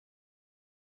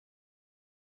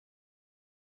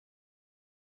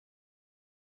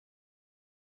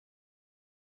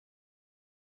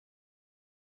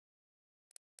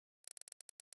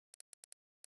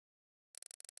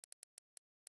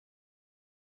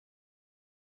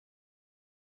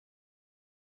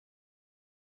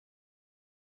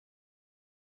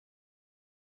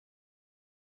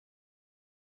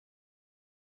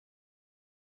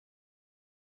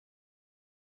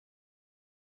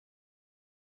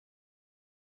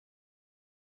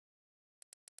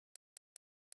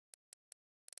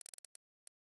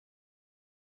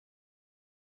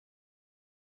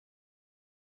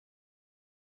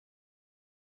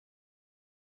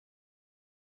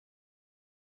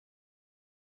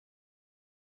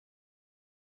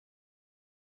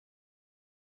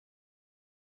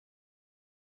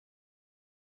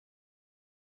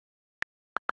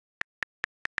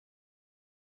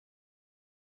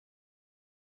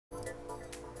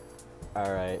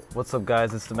Alright, what's up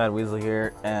guys, it's TheMadWeazel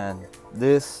here, and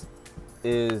this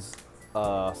is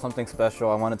something special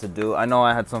I wanted to do. I know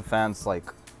I had some fans like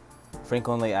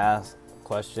frequently ask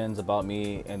questions about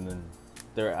me, and then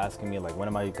they're asking me like when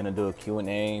am I gonna do a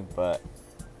Q&A, but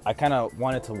I kind of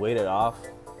wanted to wait it off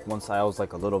once I was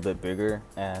like a little bit bigger,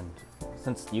 and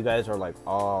since you guys are like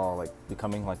all like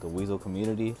becoming like a Weasel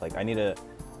community, like I need to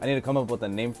come up with a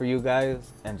name for you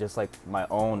guys and just like my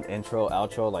own intro,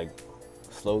 outro, like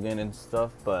slogan and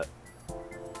stuff. But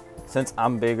since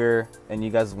I'm bigger and you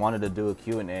guys wanted to do a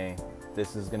Q&A,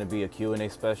 this is gonna be a Q&A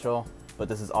special, but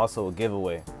this is also a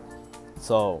giveaway.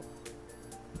 So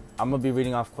I'm gonna be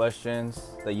reading off questions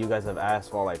that you guys have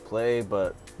asked while I play,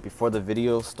 but before the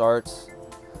video starts,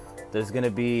 there's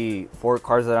gonna be 4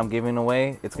 cards that I'm giving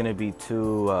away. It's gonna be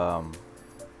 2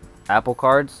 Apple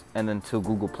cards and then 2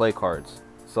 Google Play cards.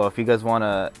 So if you guys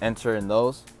wanna enter in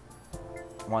those,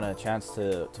 want a chance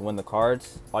to win the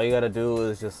cards, all you gotta do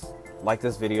is just like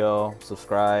this video,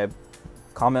 subscribe,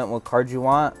 comment what card you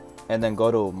want, and then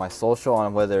go to my social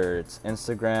on whether it's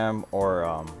Instagram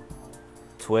or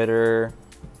Twitter,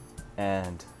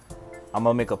 and I'm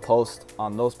gonna make a post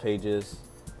on those pages.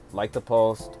 Like the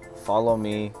post, follow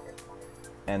me,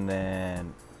 and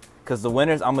then because the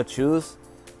winners I'm gonna choose,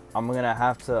 I'm gonna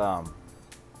have to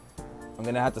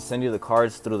send you the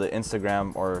cards through the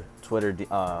Instagram or Twitter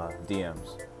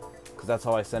DMs, because that's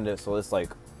how I send it. So it's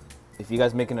like, if you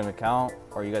guys making an account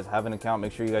or you guys have an account,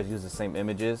 make sure you guys use the same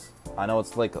images. I know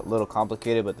it's like a little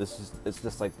complicated, but it's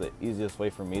just like the easiest way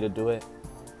for me to do it.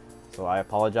 So I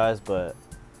apologize, but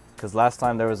because last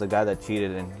time there was a guy that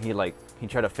cheated and he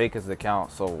tried to fake his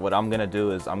account. So what I'm gonna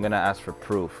do is I'm gonna ask for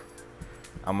proof.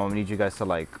 I'm gonna need you guys to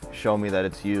like show me that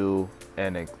it's you,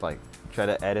 and like try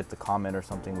to edit the comment or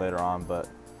something later on. But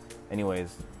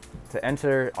anyways, to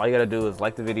enter, all you gotta do is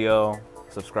like the video,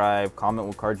 subscribe, comment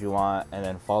what cards you want, and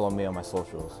then follow me on my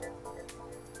socials.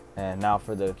 And now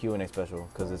for the Q&A special,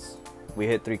 because we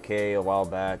hit 3K a while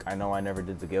back. I know I never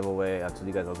did the giveaway. I told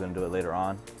you guys I was gonna do it later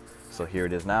on, so here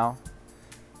it is now.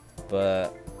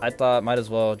 But I thought might as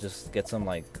well just get some,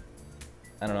 like,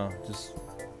 I don't know,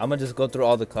 I'm gonna just go through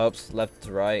all the cups left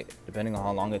to right depending on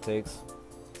how long it takes.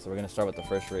 So we're gonna start with the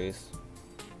first race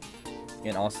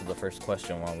and also the first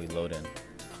question while we load in.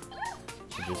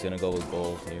 We're just gonna go with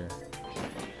gold here.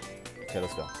 Okay,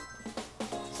 let's go.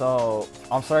 So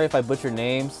I'm sorry if I butcher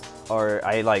names or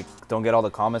I like don't get all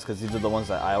the comments, because these are the ones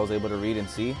that I was able to read and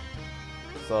see.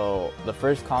 So the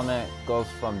first comment goes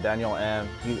from Daniel M.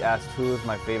 He asked, who is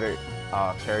my favorite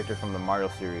character from the Mario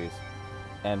series?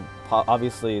 And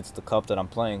obviously it's the cup that I'm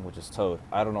playing, which is Toad.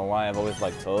 I don't know why, I've always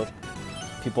liked Toad.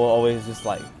 People always just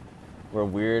like were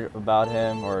weird about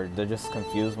him, or they're just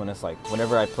confused when it's like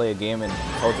whenever I play a game and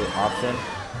Toad's an option,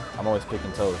 I'm always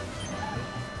picking Toad.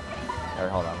 Alright,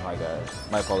 hold on,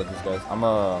 my apologies guys. I'm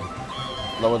gonna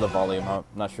lower the volume. I'm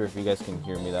not sure if you guys can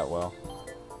hear me that well.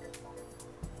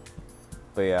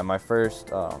 But yeah, my favorite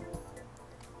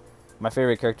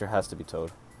character has to be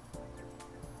Toad.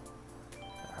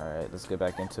 Alright, let's get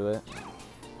back into it.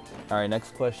 Alright,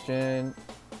 next question.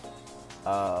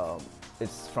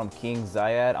 It's from King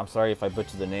Zayad. I'm sorry if I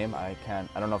butchered the name. I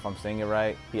don't know if I'm saying it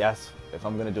right. He asked if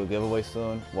I'm gonna do a giveaway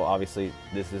soon. Well, obviously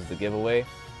this is the giveaway.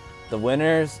 The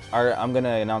winners I'm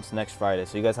gonna announce next Friday.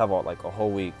 So you guys have like a whole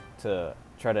week to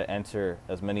try to enter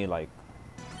as many like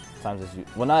times as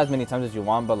well, not as many times as you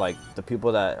want, but like the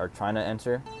people that are trying to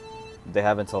enter, they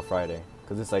have until Friday,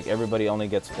 because it's like everybody only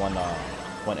gets one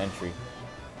entry.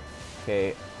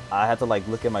 Okay, I had to like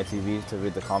look at my TV to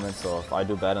read the comments, so if I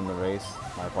do bad in the race,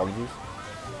 my apologies.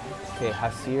 Okay,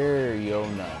 Hasir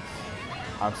Jonas,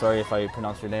 I'm sorry if I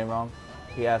pronounced your name wrong.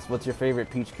 He asked, what's your favorite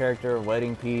Peach character?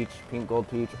 Wedding Peach, Pink Gold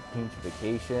Peach, Peach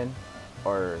Vacation,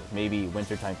 or maybe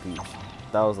Wintertime Peach?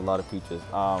 That was a lot of peaches.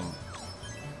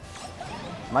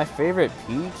 My favorite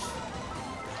Peach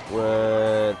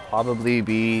would probably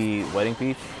be Wedding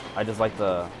Peach. I just like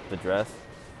the dress.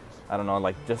 I don't know,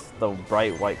 like just the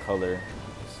bright white color.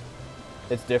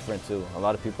 It's different too. A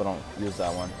lot of people don't use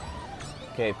that one.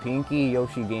 Okay, Pinky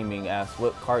Yoshi Gaming asks,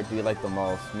 what cart do you like the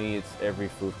most? Me, it's every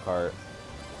food cart.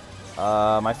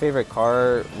 My favorite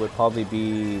cart would probably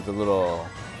be the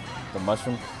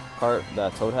mushroom cart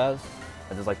that Toad has.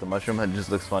 I just like the mushroom, it just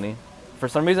looks funny. For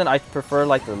some reason, I prefer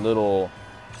like the little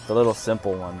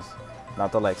simple ones,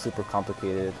 not the like super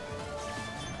complicated.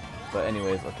 But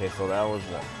anyways, okay, so that was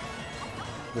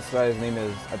this guy's name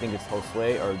is, I think it's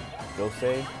Josue or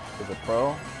Jose, is a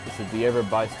pro. He said, do you ever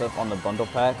buy stuff on the bundle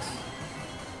packs?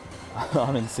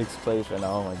 I'm in 6th place right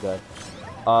now, oh my god.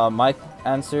 My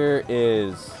answer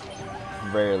is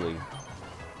rarely.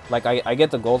 Like I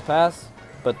get the gold pass,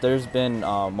 but there's been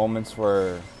moments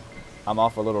where I'm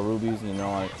off a little rubies, you know,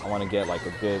 I want to get like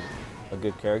a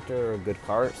good character or a good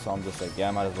cart, so I'm just like, yeah,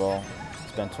 I might as well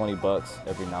spend 20 bucks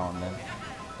every now and then.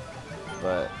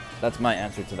 But that's my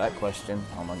answer to that question.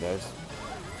 Oh my guys,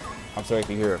 I'm sorry if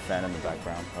you hear a fan in the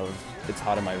background. It's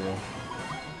hot in my room.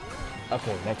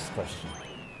 Okay, next question.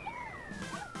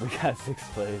 We got 6th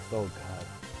place. Oh god.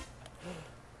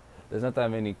 There's not that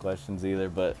many questions either,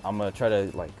 but I'm gonna try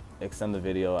to like extend the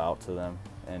video out to them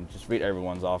and just read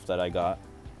everyone's off that I got.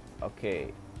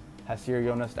 Okay, Hasir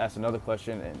Jonas asked another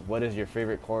question, and what is your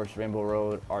favorite course, Rainbow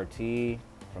Road RT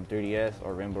from 3DS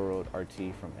or Rainbow Road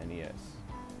RT from NES?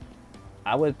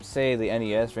 I would say the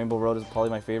NES, Rainbow Road is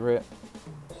probably my favorite.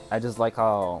 I just like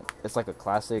how it's like a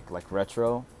classic, like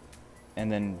retro,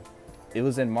 and then it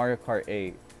was in Mario Kart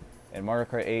 8, and Mario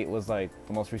Kart 8 was like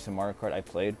the most recent Mario Kart I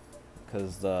played,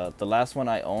 because the last one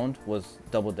I owned was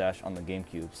Double Dash on the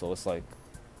GameCube, so it's like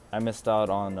I missed out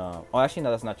on, oh actually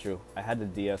no, that's not true. I had the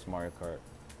DS Mario Kart,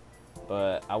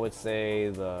 but I would say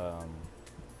the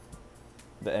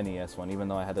NES one, even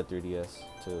though I had the 3DS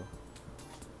too.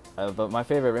 But my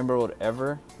favorite Rainbow Road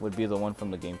ever would be the one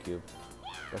from the GameCube.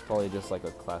 That's probably just like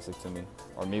a classic to me,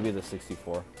 or maybe the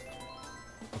 64.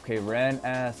 Okay, Ren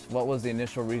asked, what was the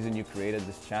initial reason you created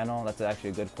this channel? That's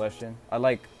actually a good question. I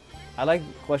like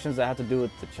questions that have to do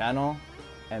with the channel,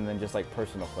 and then just like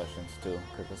personal questions too,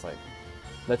 because it's like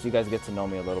lets you guys get to know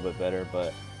me a little bit better.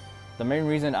 But the main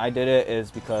reason I did it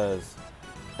is because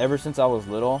ever since I was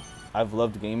little, I've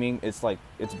loved gaming. It's like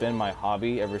it's been my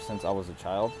hobby ever since I was a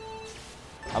child.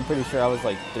 I'm pretty sure I was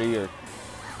like 3 or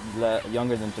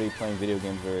younger than 3 playing video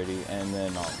games already, and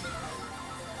then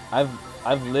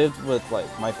I've lived with like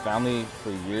my family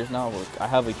for years now. I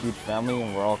have a huge family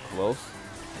and we're all close,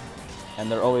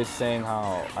 and they're always saying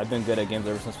how I've been good at games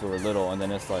ever since we were little, and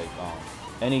then it's like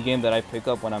any game that I pick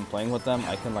up when I'm playing with them,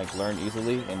 I can like learn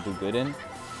easily and do good in.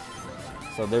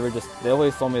 So they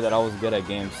always told me that I was good at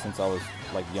games since I was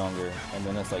like younger, and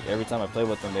then it's like every time I play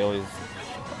with them,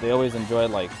 they always enjoy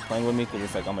like playing with me because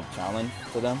it's like I'm a challenge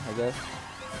to them, I guess.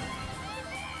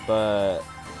 But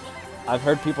I've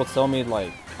heard people tell me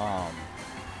like,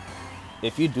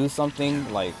 if you do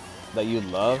something like that you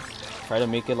love, try to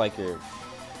make it like your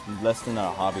less than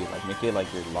a hobby, like make it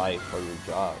like your life or your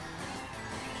job.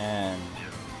 And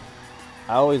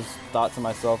I always thought to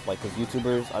myself, like, because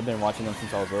YouTubers, I've been watching them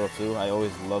since I was little too. I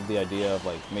always loved the idea of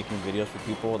like making videos for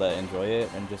people that enjoy it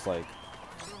and just like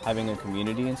having a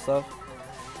community and stuff.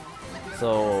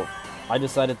 So I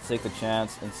decided to take the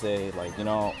chance and say, like, you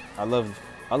know, I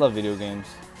love video games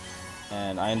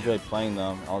and I enjoy playing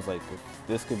them. I was like, if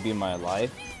this could be my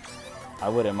life, I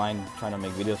wouldn't mind trying to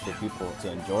make videos for people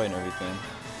to enjoy and everything.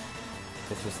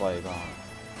 It's just like,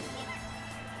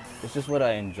 it's just what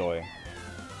I enjoy.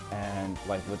 And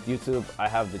like with YouTube, I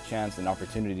have the chance and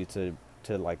opportunity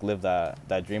to like live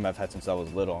that dream I've had since I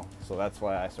was little. So that's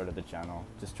why I started the channel.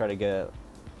 Just try to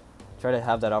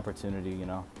have that opportunity, you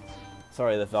know.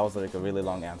 Sorry if that was like a really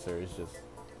long answer. It's just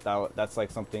that's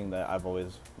like something that I've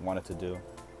always wanted to do.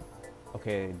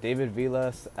 Okay, David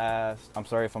Vilas asked, I'm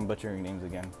sorry if I'm butchering names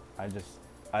again.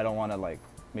 I don't want to like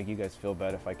make you guys feel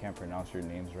bad if I can't pronounce your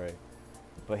names right.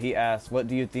 But he asked, what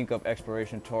do you think of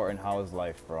Exploration Tour and how is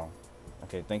life, bro?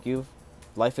 Okay, thank you.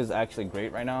 Life is actually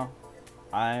great right now.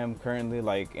 I am currently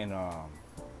like in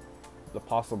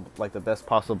the best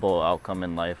possible outcome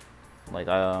in life. Like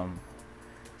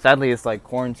sadly it's like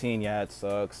quarantine, yeah, it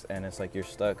sucks and it's like you're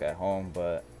stuck at home,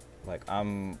 but like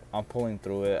I'm pulling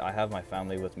through it. I have my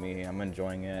family with me. I'm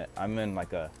enjoying it. I'm in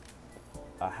like a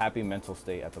happy mental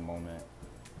state at the moment.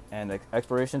 And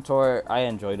Exploration Tour, I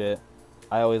enjoyed it.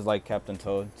 I always like Captain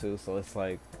Toad too, so it's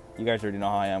like you guys already know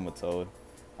how I am with Toad.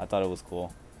 I thought it was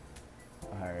cool.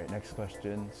 Alright, next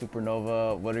question.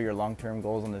 Supernova, what are your long-term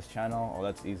goals on this channel? Oh,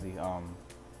 that's easy.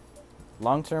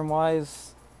 Long-term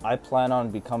wise, I plan on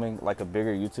becoming like a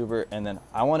bigger YouTuber, and then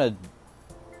I want to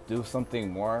do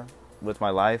something more with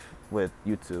my life with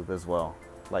YouTube as well.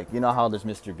 Like, you know how there's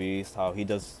Mr. Beast, how he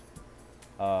does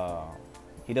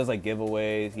like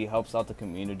giveaways, he helps out the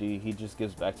community, he just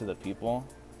gives back to the people.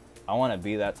 I want to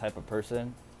be that type of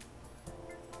person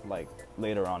like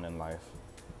later on in life.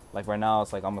 Like right now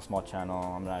it's like I'm a small channel,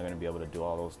 I'm not going to be able to do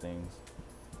all those things.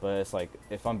 But it's like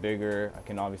if I'm bigger, I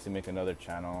can obviously make another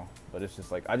channel. But it's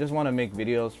just like I just want to make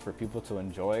videos for people to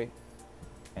enjoy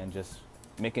and just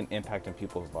make an impact in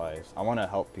people's lives. I want to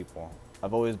help people.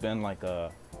 I've always been like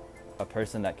a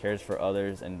person that cares for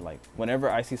others, and like whenever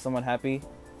I see someone happy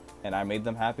and I made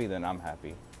them happy, then I'm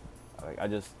happy. Like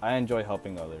I enjoy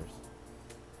helping others.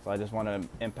 So I just want to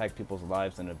impact people's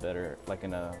lives in a better, like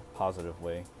in a positive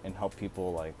way, and help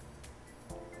people like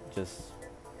just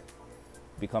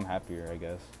become happier, I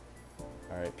guess.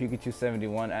 All right,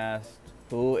 Pikachu71 asked,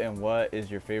 who and what is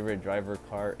your favorite driver,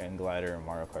 kart, and glider in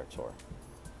Mario Kart Tour?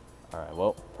 All right,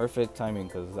 well, perfect timing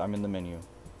because I'm in the menu.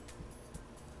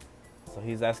 So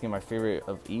he's asking my favorite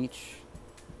of each.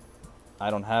 I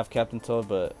don't have Captain Toad,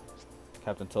 but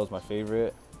Captain Toad's my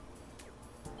favorite.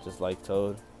 Just like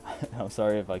Toad. I'm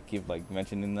sorry if I keep like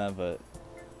mentioning that, but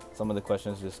some of the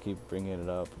questions just keep bringing it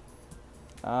up.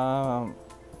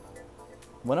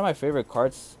 One of my favorite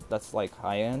karts that's like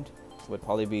high end would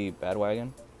probably be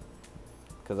Badwagon,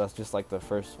 because that's just like the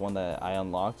first one that I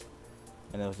unlocked,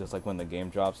 and it was just like when the game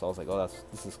dropped, so I was like, oh,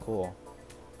 this is cool,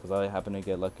 because I happened to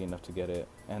get lucky enough to get it.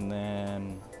 And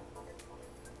then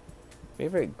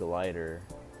favorite glider,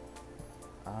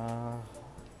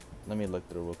 let me look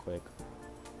through real quick.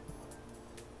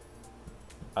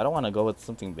 I don't want to go with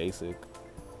something basic.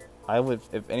 I would,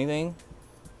 if anything,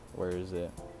 where is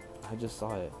it? I just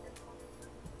saw it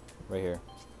right here,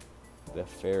 the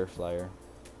Fair Flyer.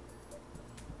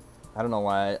 I don't know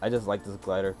why, I just like this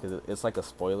glider because it's like a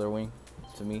spoiler wing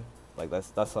to me. Like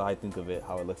that's how I think of it,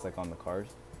 how it looks like on the cars.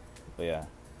 But yeah.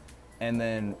 And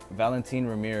then Valentin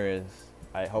Ramirez,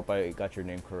 I hope I got your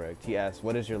name correct. He asked,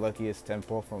 what is your luckiest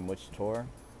tempo from which tour?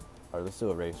 Alright, let's do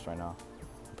a race right now.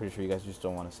 I'm pretty sure you guys just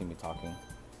don't want to see me talking.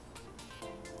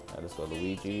 Alright, let's go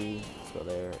Luigi, let's go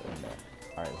there and there.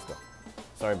 Alright, let's go.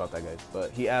 Sorry about that, guys.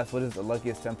 But he asked, what is the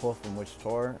luckiest tempo from which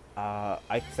tour?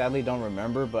 I sadly don't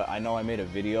remember, but I know I made a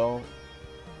video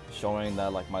showing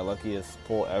that like my luckiest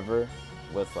pull ever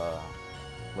with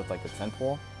like a 10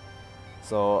 pull.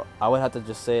 So I would have to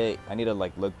just say I need to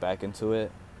like look back into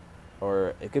it,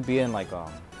 or it could be in like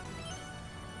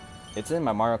it's in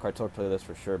my Mario Kart Tour playlist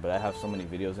for sure, but I have so many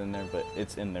videos in there, but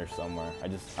it's in there somewhere.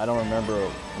 I don't remember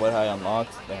what I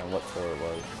unlocked and what tour it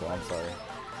was, so I'm sorry.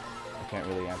 I can't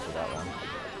really answer that one.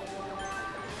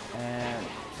 And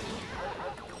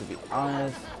to be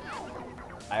honest,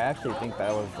 I actually think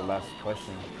that was the last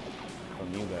question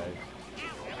from you guys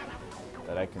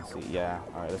that I can see. Yeah,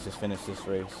 alright, let's just finish this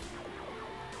race.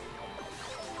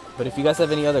 But if you guys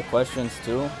have any other questions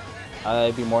too,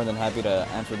 I'd be more than happy to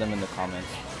answer them in the comments.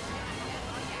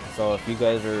 So if you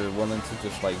guys are willing to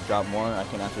just like drop more, I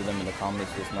can answer them in the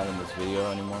comments, just not in this video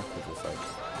anymore, because it's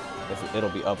like it'll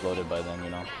be uploaded by then, you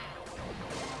know.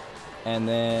 And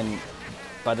then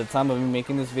by the time of me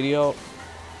making this video,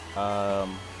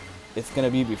 it's gonna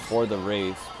be before the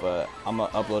race, but I'm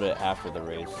gonna upload it after the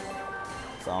race.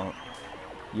 So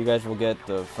you guys will get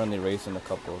the friendly race in a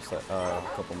couple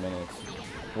minutes.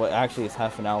 Well, actually, it's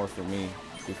half an hour for me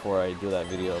before I do that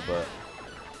video, but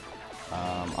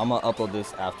I'm gonna upload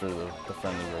this after the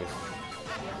friendly race.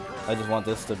 I just want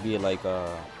this to be like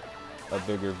a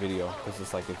bigger video, because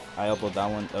it's like if I upload that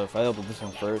one, if I upload this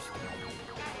one first,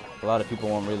 a lot of people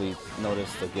won't really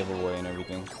notice the giveaway and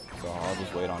everything, so I'll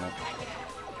just wait on it.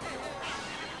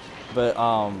 But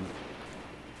on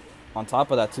top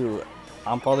of that too,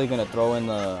 I'm probably gonna throw in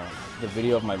the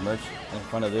video of my merch in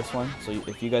front of this one. So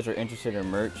if you guys are interested in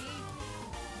merch,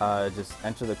 just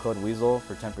enter the code Weasel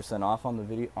for 10% off on the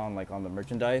video, on the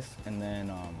merchandise. And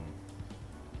then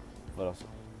what else?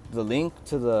 The link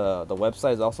to the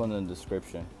website is also in the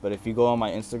description. But if you go on my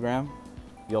Instagram,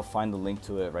 you'll find the link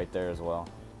to it right there as well.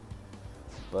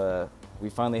 But we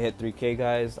finally hit 3K,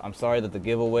 guys. I'm sorry that the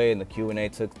giveaway and the Q&A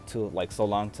took so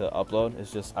long to upload.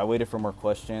 It's just I waited for more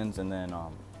questions, and then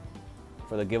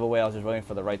for the giveaway I was just waiting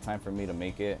for the right time for me to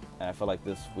make it, and I felt like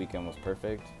this weekend was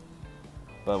perfect.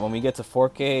 But when we get to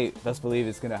 4K, best believe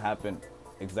it's gonna happen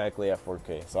exactly at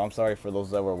 4K. So I'm sorry for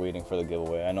those that were waiting for the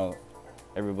giveaway. I know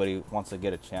everybody wants to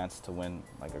get a chance to win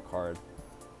like a card,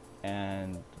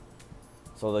 and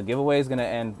so the giveaway is gonna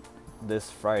end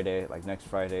this Friday, like next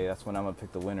Friday. That's when I'm gonna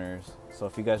pick the winners. So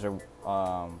if you guys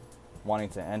are wanting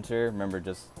to enter, remember,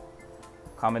 just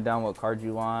comment down what card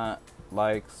you want,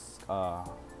 like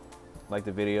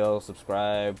the video,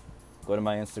 subscribe, go to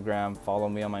my Instagram, follow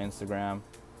me on my Instagram,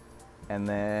 and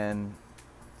then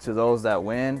to those that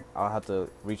win, I'll have to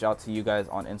reach out to you guys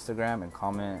on Instagram and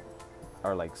comment,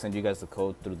 or like send you guys the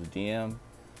code through the DM.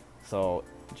 So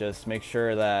just make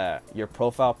sure that your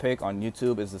profile pic on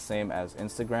YouTube is the same as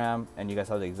Instagram, and you guys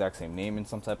have the exact same name in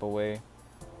some type of way,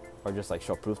 or just like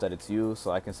show proof that it's you,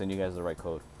 so I can send you guys the right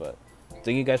code. But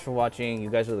thank you guys for watching. You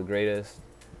guys are the greatest.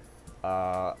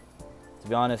 To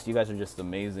be honest, you guys are just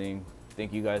amazing.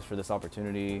 Thank you guys for this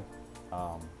opportunity.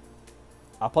 I'll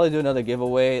probably do another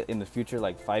giveaway in the future,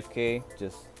 like 5K,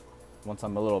 just once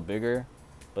I'm a little bigger.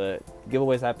 But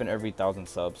giveaways happen every 1,000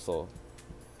 subs, so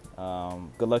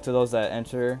good luck to those that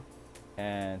enter,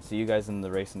 and see you guys in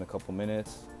the race in a couple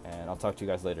minutes, and I'll talk to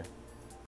you guys later.